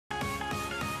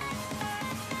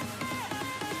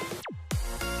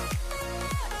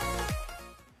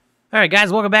Alright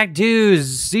guys, welcome back to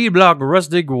Seablock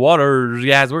Rustic Waters.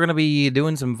 Guys, we're going to be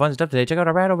doing some fun stuff today. Check out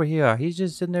our rat over here. He's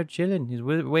just sitting there chilling. He's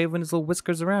waving his little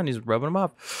whiskers around. He's rubbing them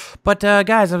off. But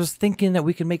guys, I was thinking that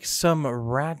we could make some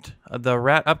the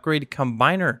rat upgrade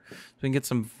combiner. So we can get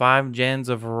some 5 gens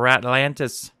of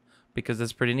Ratlantis. Because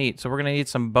that's pretty neat. So we're going to need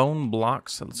some bone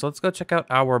blocks. So let's go check out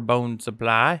our bone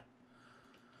supply.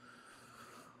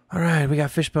 All right, we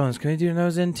got fish bones. Can we do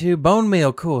those into bone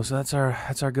meal? Cool. So that's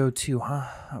our go-to, huh?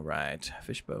 All right,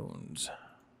 fish bones.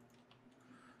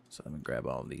 So let me grab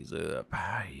all these up.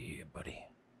 Yeah, buddy.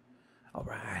 All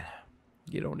right,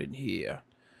 get on in here.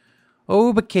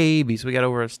 Oh, baby. So we got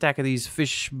over a stack of these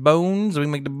fish bones. We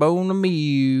can make the bone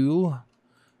meal. All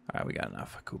right, we got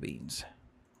enough. Cool beans.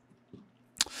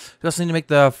 We also need to make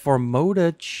the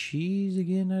Formosa cheese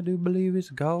again. I do believe it's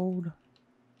called.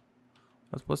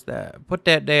 What's that? Put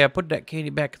that there. Put that candy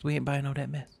back because we ain't buying all that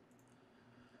mess.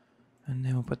 And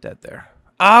then we'll put that there.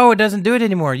 Oh, it doesn't do it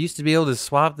anymore. It used to be able to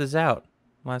swap this out.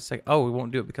 Last second. Oh, we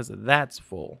won't do it because that's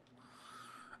full.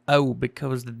 Oh,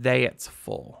 because that's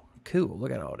full. Cool.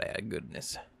 Look at all that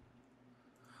goodness.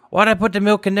 Why'd I put the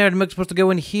milk in there? The milk's supposed to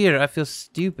go in here. I feel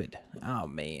stupid. Oh,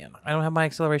 man. I don't have my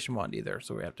acceleration wand either,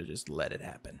 so we have to just let it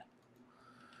happen.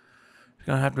 We're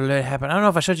going to have to let it happen. I don't know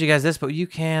if I showed you guys this, but you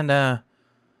can...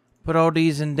 put all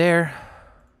these in there,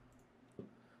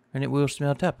 and it will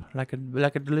smelt up like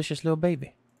a delicious little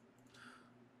baby.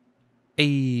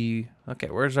 Hey, okay,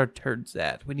 where's our turds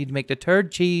at? We need to make the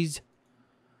turd cheese.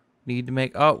 We need to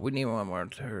make. Oh, we need one more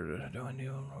turd. Do I need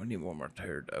one? We need one more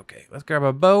turd. Okay, let's grab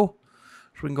a bow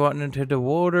so we can go out into the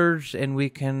waters and we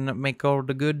can make all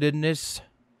the goodness.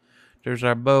 There's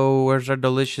our bow. Where's our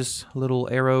delicious little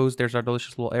arrows? There's our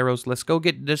delicious little arrows. Let's go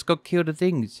kill the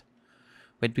things.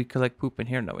 Wait, do we collect poop in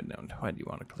here? No, we don't. Why do you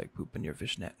want to collect poop in your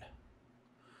fish net?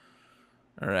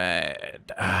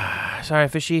 Alright. Sorry,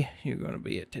 fishy. You're going to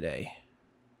be it today.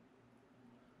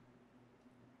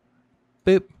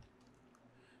 Boop.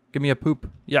 Give me a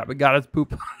poop. Yeah, we got us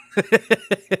poop.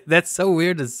 That's so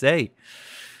weird to say.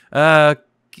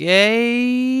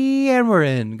 Okay. And we're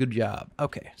in. Good job.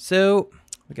 Okay, so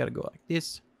we got to go like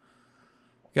this.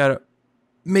 Got to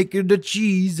make it the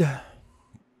cheese.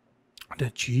 The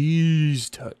cheese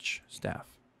touch staff.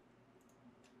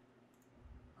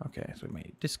 Okay, so we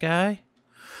made this guy.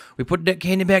 We put that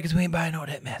candy back because we ain't buying all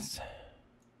that mess.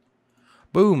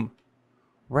 Boom.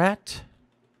 Rat.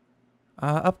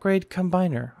 Upgrade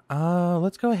combiner.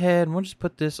 Let's go ahead and we'll just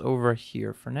put this over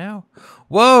here for now.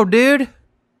 Whoa, dude.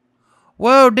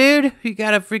 Whoa, dude. You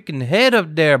got a freaking head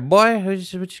up there, boy.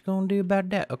 What you gonna do about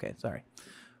that? Okay, sorry.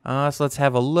 So let's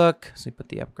have a look. So we put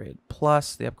the upgrade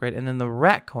plus the upgrade, and then the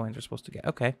rat coins are supposed to get.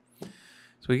 Okay.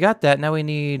 So we got that. Now we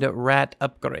need rat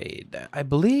upgrade. I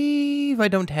believe I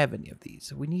don't have any of these.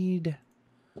 So we need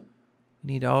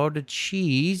all the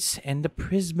cheese and the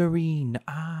prismarine.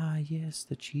 Ah, yes,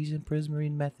 the cheese and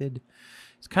prismarine method.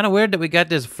 It's kind of weird that we got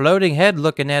this floating head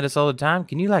looking at us all the time.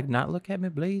 Can you like not look at me,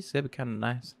 please? That'd be kind of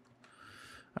nice.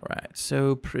 All right.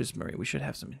 So prismarine. We should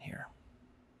have some in here.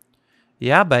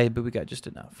 Yeah, baby, we got just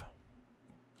enough.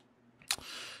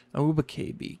 Oh,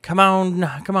 baby. Come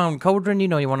on, Cauldron. You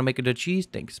know you want to make it a cheese.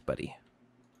 Thanks, buddy.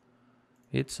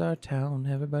 It's our town.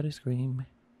 Everybody scream.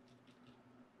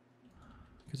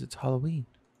 Because it's Halloween.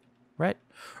 Right?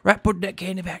 Right, put that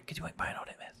candy back because you ain't buying all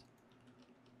that mess.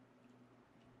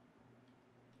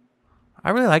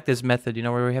 I really like this method, you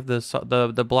know, where we have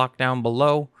the block down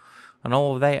below and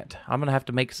all of that. I'm going to have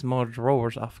to make some more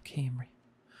drawers off camera.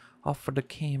 Off of the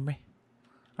camera.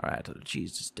 Alright, so the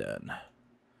cheese is done.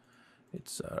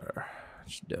 It's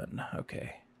done.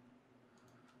 Okay.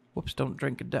 Whoops, don't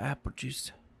drink the apple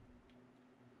juice.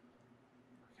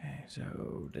 Okay,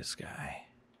 so this guy.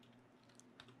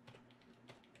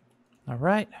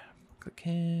 Alright. Click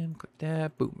him, click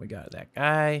that. Boom, we got that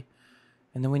guy.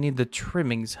 And then we need the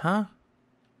trimmings, huh?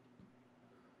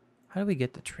 How do we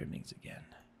get the trimmings again?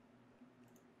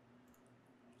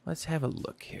 Let's have a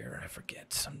look here. I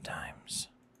forget sometimes.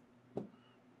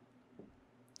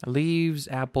 Leaves,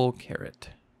 apple, carrot,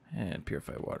 and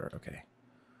purified water. Okay.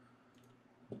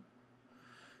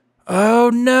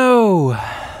 Oh, no.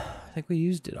 I think we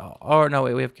used it all. Oh, no,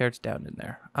 wait. We have carrots down in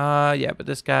there. Yeah, but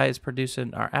this guy is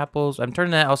producing our apples. I'm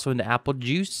turning that also into apple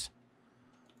juice.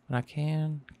 And I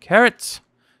can. Carrots.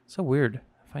 So weird.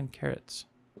 I find carrots.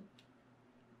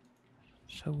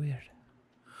 So weird.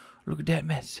 Look at that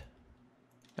mess.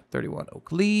 Got 31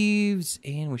 oak leaves,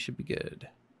 and we should be good.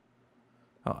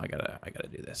 Oh, I gotta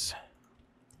do this.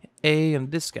 A and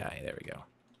this guy. There we go.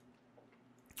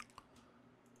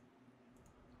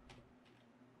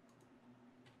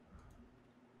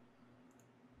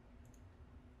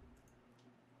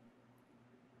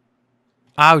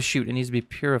 Oh, shoot. It needs to be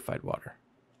purified water.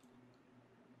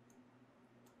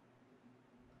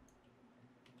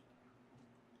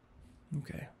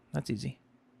 Okay. That's easy.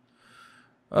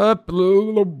 Up.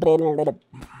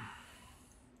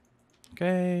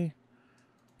 Okay.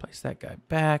 Place that guy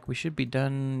back. We should be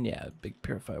done. Yeah, big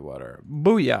purified water.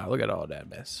 Booyah. Look at all that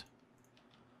mess.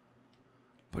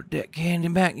 Put that candy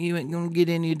back. You ain't gonna get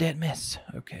any of that mess.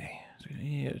 Okay. So we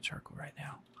need a charcoal right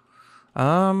now.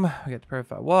 We got the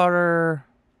purified water.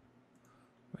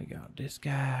 We got this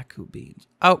guy. Cool beans.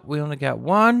 Oh, we only got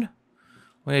one.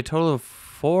 We need a total of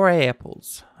 4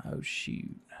 apples. Oh,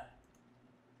 shoot.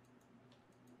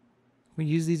 We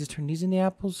use these to turn these into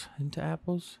apples?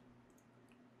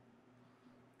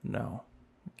 No,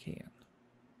 we can't.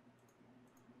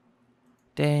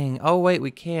 Dang. Oh, wait,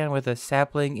 we can with a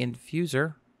sapling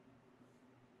infuser.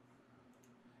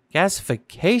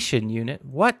 Gasification unit?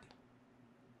 What?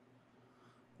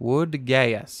 Wood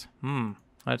gas.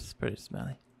 That's pretty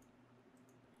smelly.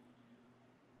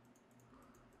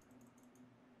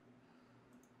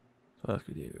 What else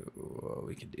can we do?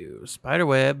 We can do spider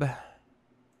web.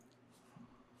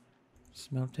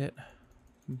 Smelt it.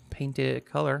 Painted it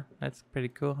color. That's pretty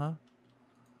cool, huh?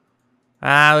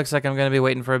 Looks like I'm going to be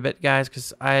waiting for a bit, guys,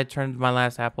 because I turned my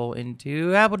last apple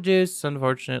into apple juice,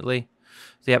 unfortunately.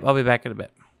 So, yep, I'll be back in a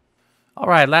bit. All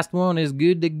right, last one is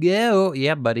good to go.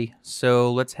 Yeah, buddy.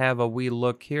 So, let's have a wee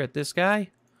look here at this guy.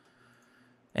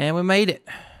 And we made it.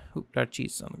 Oop, our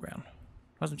cheese is on the ground.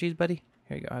 Want some cheese, buddy?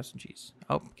 Here you go. Have some cheese.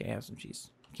 Oh, can't have some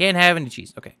cheese. Can't have any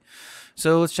cheese. Okay.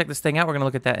 So, let's check this thing out. We're going to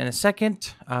look at that in a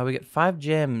second. We get 5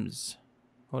 gems.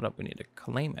 Hold up. We need to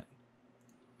claim it.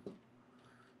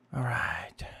 All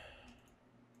right.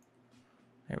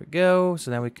 There we go.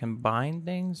 So now we combine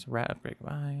things. Rat upgrade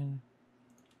combine.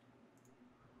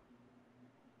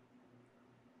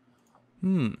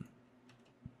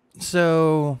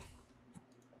 So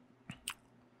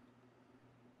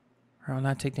I will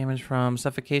not take damage from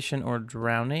suffocation or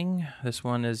drowning. This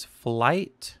one is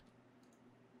flight.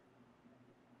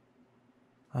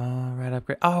 Rat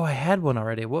upgrade. Oh, I had one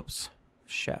already. Whoops.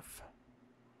 Chef.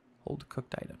 Hold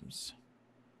cooked items.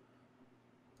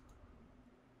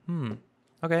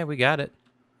 Okay, we got it.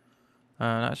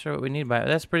 Not sure what we need by it.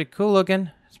 That's pretty cool looking.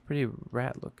 It's pretty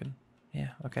rat looking.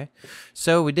 Yeah, okay.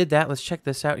 So we did that. Let's check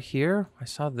this out here. I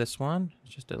saw this one.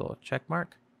 It's just a little check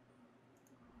mark.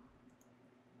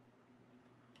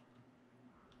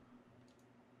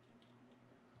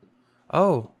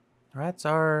 Oh, rats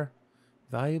are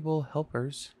valuable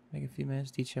helpers. Make a few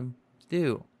minutes, teach him to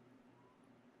do.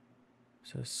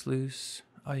 So sluice.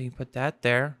 Oh, you can put that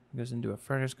there. Goes into a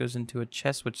furnace, goes into a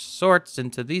chest, which sorts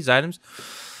into these items.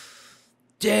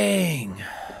 Dang.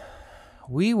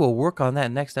 We will work on that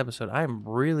next episode.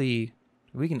 We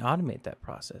can automate that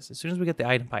process as soon as we get the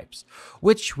item pipes,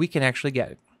 which we can actually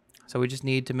get. So we just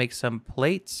need to make some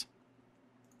plates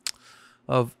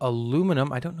of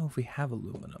aluminum. I don't know if we have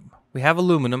aluminum. We have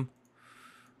aluminum.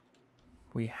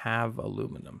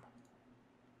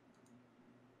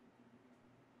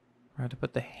 I have to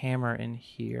put the hammer in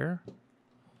here.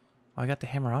 Oh, I got the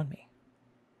hammer on me.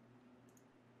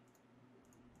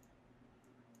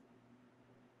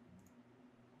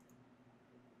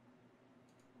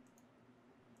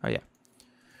 Oh, yeah.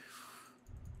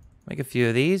 Make a few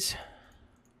of these.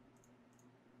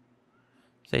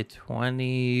 Say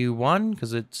 21,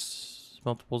 because it's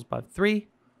multiples by 3.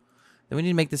 Then we need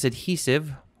to make this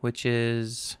adhesive, which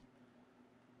is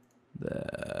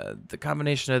the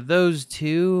combination of those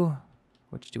two.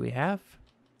 Which do we have?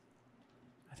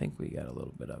 I think we got a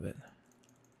little bit of it.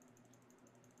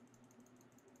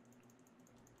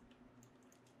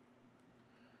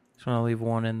 Just want to leave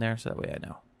one in there so that way I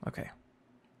know. Okay.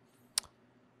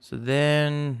 So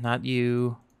then, not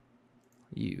you,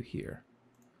 you here.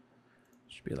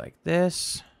 Should be like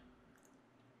this.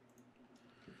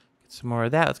 Get some more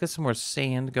of that. Let's get some more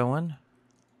sand going.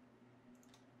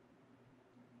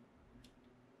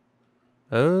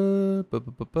 He's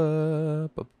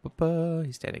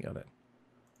standing on it.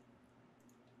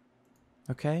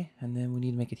 Okay, and then we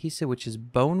need to make adhesive, which is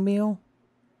bone meal.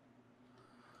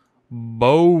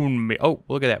 Bone meal. Oh,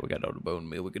 look at that. We got all the bone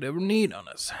meal we could ever need on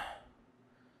us.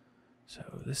 So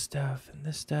this stuff and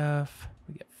this stuff.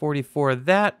 We get 44 of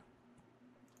that.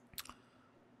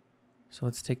 So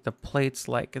let's take the plates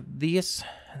like this,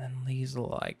 and then these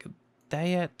like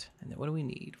that. And then what do we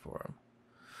need for them?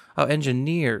 Oh,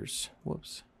 engineers.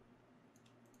 Whoops.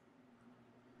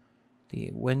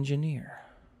 The engineer.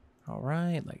 All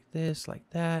right, like this, like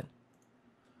that.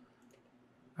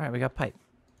 All right, we got pipe.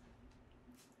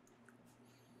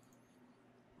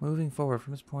 Moving forward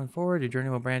from this point forward, your journey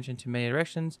will branch into many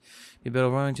directions. You'll be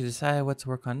able to decide what to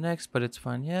work on next, but it's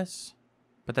fun, yes.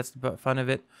 But that's the fun of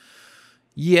it.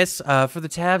 Yes, for the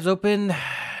tabs open,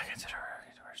 consider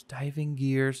diving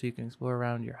gear so you can explore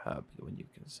around your hub when you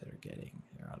consider getting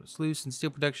your auto sluice and steel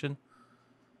production.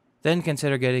 Then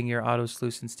consider getting your auto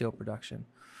sluice and steel production.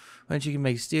 Once you can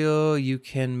make steel, you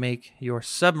can make your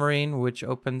submarine, which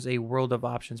opens a world of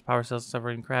options. Power cells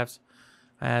submarine crafts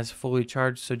as fully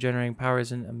charged, so generating power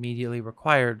isn't immediately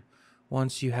required.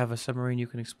 Once you have a submarine, you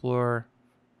can explore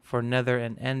for nether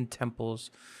and end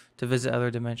temples to visit other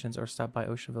dimensions or stop by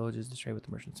ocean villages to trade with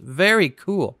the merchants. Very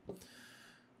cool.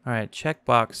 All right,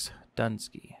 checkbox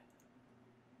Dunsky.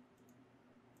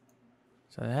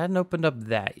 So I hadn't opened up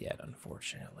that yet,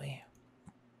 unfortunately.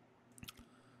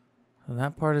 So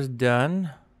that part is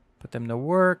done. Put them to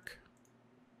work.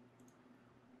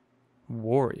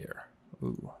 Warrior.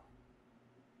 Ooh.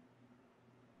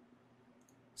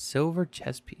 Silver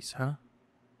chess piece, huh?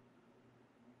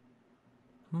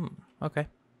 Okay.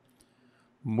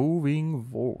 Moving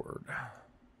forward.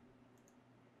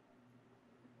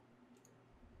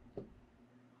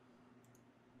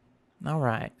 All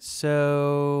right,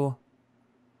 so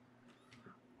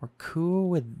we're cool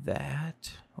with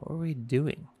that. What are we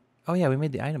doing? Oh yeah, we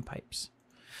made the item pipes.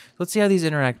 Let's see how these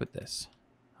interact with this.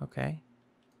 Okay.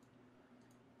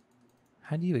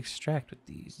 How do you extract with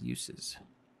these uses?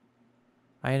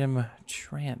 Item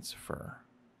transfer.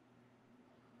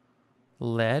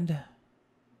 Lead.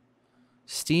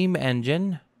 Steam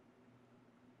engine.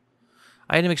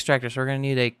 Item extractor. So we're going to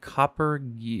need a copper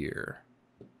gear.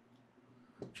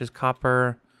 Which is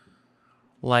copper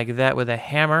like that with a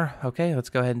hammer. Okay, let's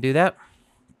go ahead and do that.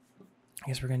 I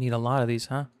guess we're going to need a lot of these,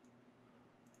 huh?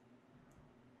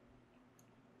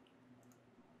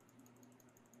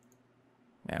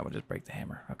 Yeah, we'll just break the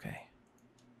hammer. Okay.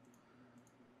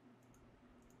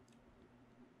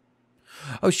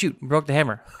 Oh, shoot. Broke the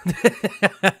hammer.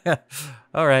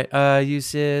 All right.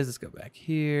 Uses. Let's go back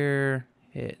here.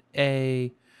 Hit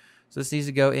A. So this needs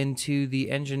to go into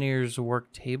the engineer's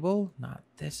work table. Not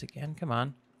this again. Come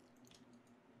on.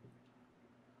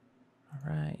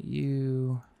 All right.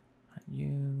 You.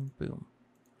 Boom.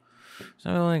 So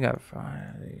I only got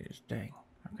 5 of these. Dang.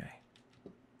 Okay.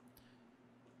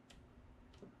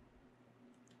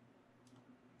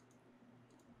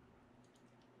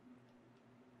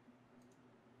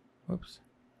 Whoops.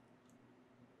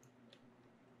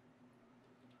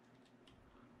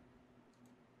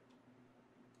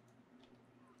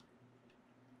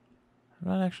 I'm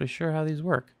not actually sure how these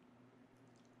work.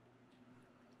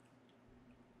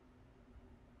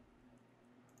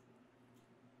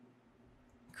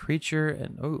 Creature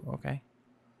and oh, okay.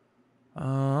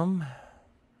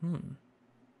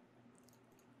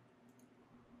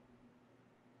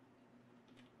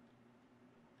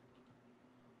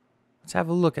 Let's have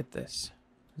a look at this.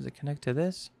 Does it connect to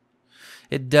this?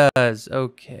 It does.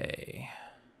 Okay.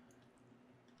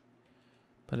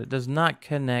 But it does not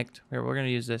connect. Here, we're going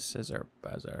to use this as our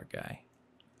guy.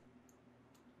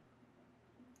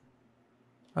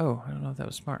 Oh, I don't know if that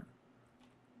was smart.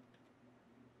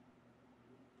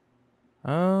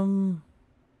 We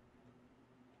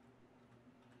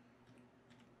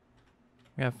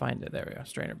gotta find it. There we go.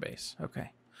 Strainer base.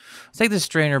 Okay. Let's take this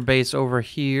strainer base over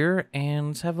here and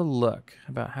let's have a look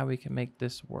about how we can make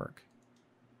this work.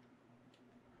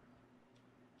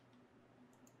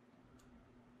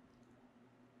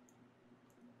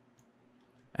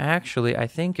 Actually, I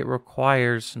think it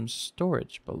requires some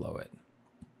storage below it.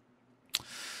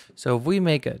 So if we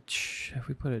make if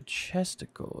we put a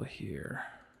chesticle here,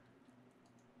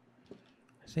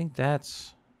 I think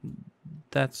that's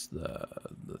the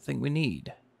thing we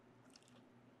need.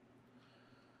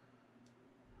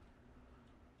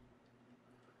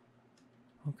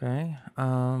 Okay.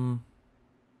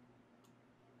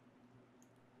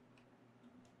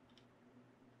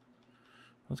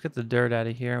 Let's get the dirt out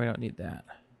of here. We don't need that.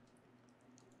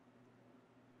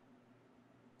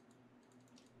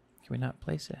 Can we not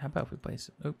place it? How about if we place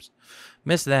it? Oops.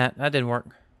 Missed that. That didn't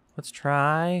work. Let's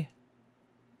try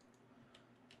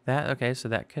that. Okay, so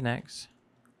that connects.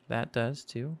 That does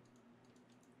too.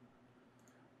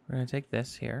 We're going to take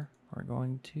this here. We're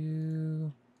going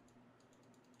to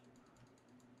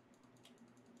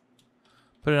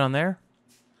put it on there.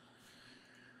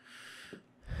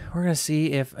 We're going to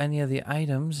see if any of the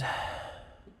items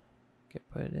get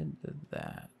put into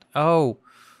that. Oh,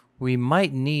 we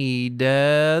might need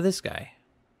this guy.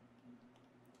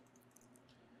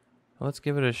 Let's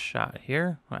give it a shot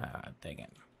here. Ah, dang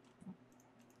it.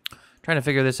 Trying to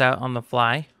figure this out on the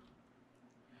fly.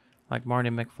 Like Marty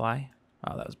McFly.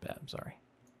 Oh, that was bad. I'm sorry.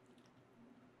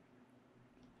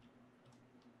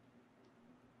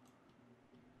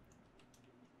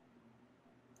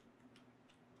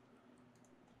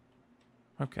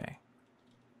 Okay.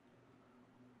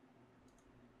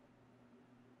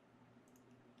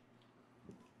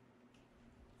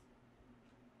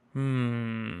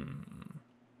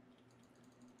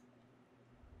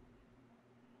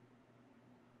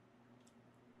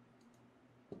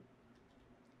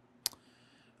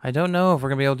 I don't know if we're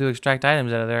going to be able to extract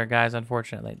items out of there, guys,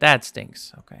 unfortunately. That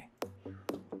stinks. Okay.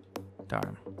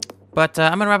 Darn. But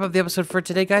I'm going to wrap up the episode for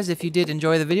today, guys. If you did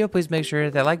enjoy the video, please make sure to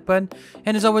hit that like button.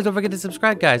 And as always, don't forget to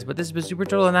subscribe, guys. But this has been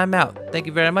Superturtle, and I'm out. Thank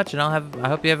you very much, and I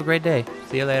hope you have a great day.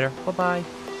 See you later.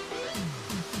 Bye-bye.